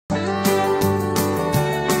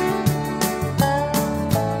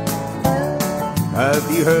Have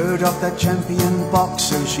you heard of that champion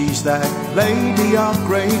boxer? She's that lady of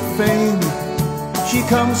great fame. She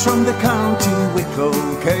comes from the county Wicklow,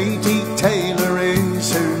 Katie Taylor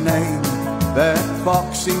is her name. That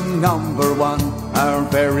boxing #1, our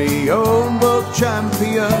very own world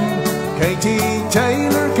champion. Katie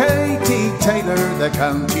Taylor, the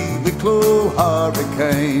county Wicklow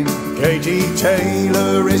hurricane. Katie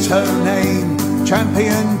Taylor is her name,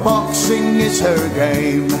 champion boxing is her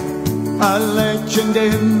game. A legend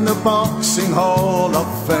in the Boxing Hall of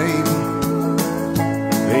Fame.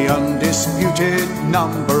 The undisputed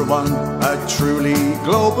 #1, a truly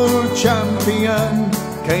global champion.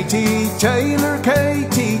 Katie Taylor,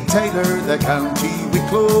 the county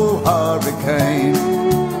Wicklow hurricane.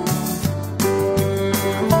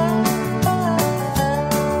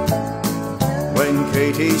 When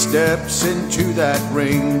Katie steps into that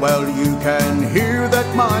ring, well, you can hear that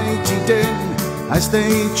mighty din as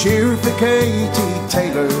they cheer for Katie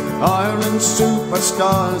Taylor, Ireland's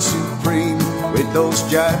superstar supreme. With those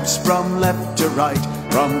jabs from left to right,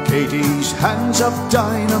 from Katie's hands of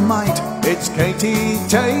dynamite. It's Katie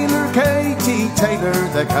Taylor,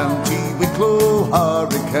 the county Wicklow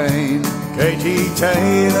hurricane. Katie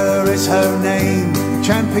Taylor is her name,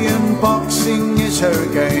 champion boxing is her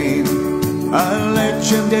game. A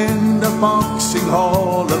legend in the Boxing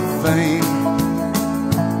Hall of Fame.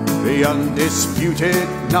 The undisputed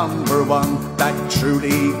 #1, that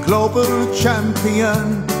truly global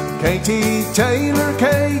champion. Katie Taylor,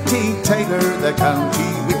 the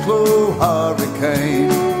county Wicklow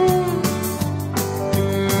hurricane.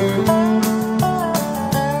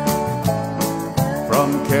 From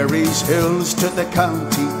Kerry's hills to the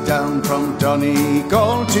county down, from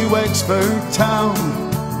Donegal to Wexford town,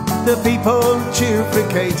 the people cheer for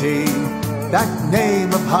Katie, that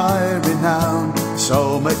name of high renown.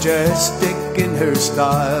 So majestic in her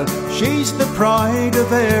style, she's the pride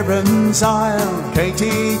of Erin's Isle.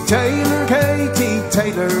 Katie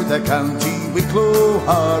Taylor, the county Wicklow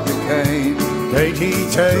hurricane. Katie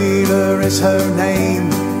Taylor is her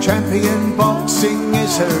name, champion boxing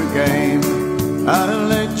is her game. A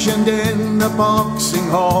legend in the Boxing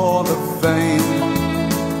Hall of Fame.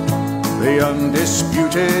 The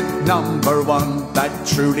undisputed #1, that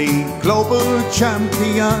truly global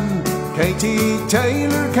champion. Katie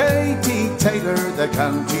Taylor, the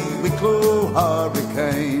county Wicklow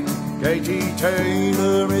hurricane. Katie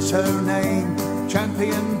Taylor is her name,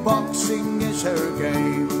 champion boxing is her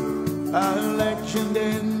game. A legend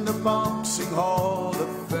in the Boxing Hall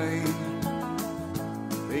of Fame.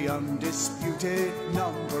 The undisputed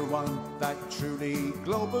 #1, that truly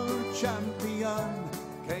global champion.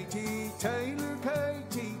 Katie Taylor,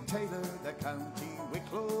 the county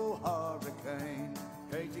Wicklow hurricane.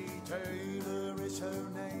 Katie Taylor is her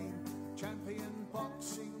name, champion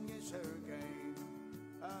boxing